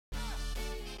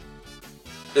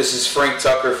This is Frank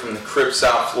Tucker from the Crib,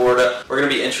 South Florida. We're going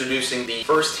to be introducing the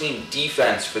first team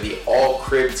defense for the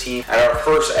all-Crib team. At our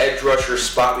first edge rusher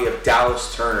spot, we have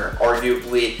Dallas Turner,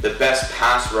 arguably the best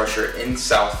pass rusher in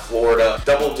South Florida.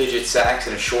 Double-digit sacks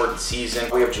in a shortened season.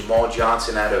 We have Jamal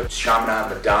Johnson out of Chaminade,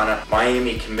 Madonna.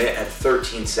 Miami commit had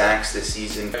 13 sacks this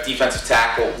season. Defensive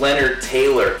tackle Leonard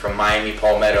Taylor from Miami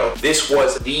Palmetto. This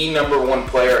was the #1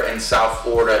 player in South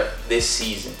Florida this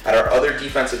season. At our other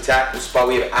defensive tackle spot,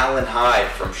 we have Alan Hyde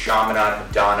from Chaminade,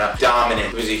 Madonna.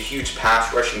 Dominant. He was a huge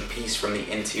pass rushing piece from the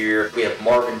interior. We have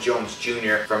Marvin Jones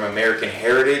Jr. from American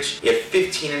Heritage. He had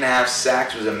 15.5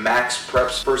 sacks. Was a Max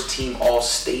Preps first team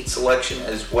All-State selection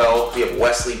as well. We have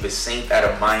Wesley Besant out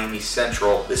of Miami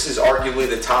Central. This is arguably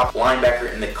the top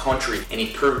linebacker in the country, and he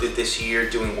proved it this year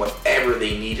doing whatever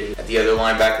they needed. At the other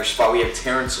linebacker spot, we have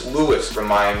Terrence Lewis from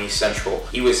Miami Central.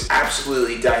 He was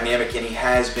absolutely dynamic, and he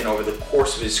has been over the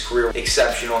course of his career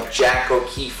exceptional. Jack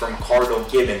O'Keefe from Cardinal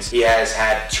Gibbons. He has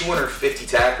had 250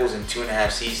 tackles in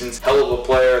 2.5 seasons. Hell of a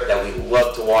player that we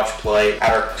love to watch play.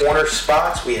 At our corner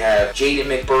spots, we have Jaden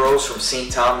McBurrows from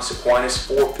St. Thomas Aquinas,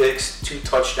 4 picks, 2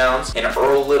 touchdowns, and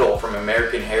Earl Little from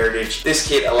American Heritage. This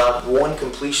kid allowed 1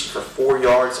 completion for 4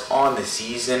 yards on the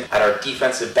season. At our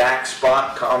defensive back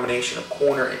spot, combination of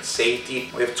corner and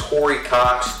safety, we have Torrey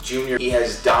Cox Jr. He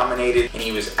has dominated, and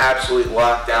he was absolutely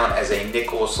locked down as a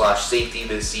nickel/safety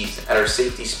this season. At our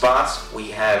safety spots,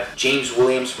 we have James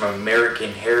Williams from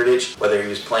American Heritage, whether he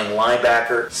was playing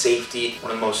linebacker, safety,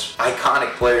 one of the most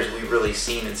iconic players we've really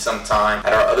seen in some time.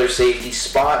 At our other safety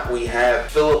spot, we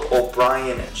have Philip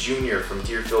O'Brien Jr. from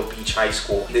Deerfield Beach High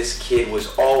School. This kid was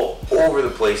all over the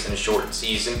place in a shortened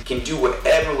season, can do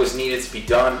whatever was needed to be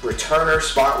done. Returner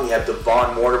spot, we have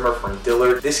Devon Mortimer from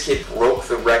Dillard. This kid broke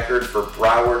the record for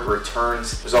Broward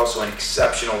returns. Was also an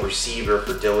exceptional receiver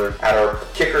for Dillard. At our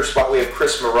kicker spot, we have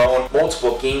Chris Marone.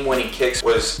 Multiple game-winning kicks,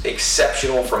 was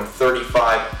exceptional from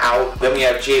 35 out. Then we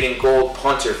have Jaden Gold,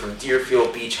 punter from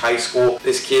Deerfield Beach High School.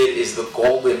 This kid is the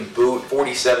golden boot.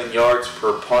 47 yards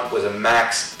per punt, was a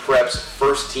Max Preps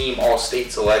first team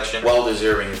All-State selection. Well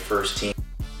deserving of first team.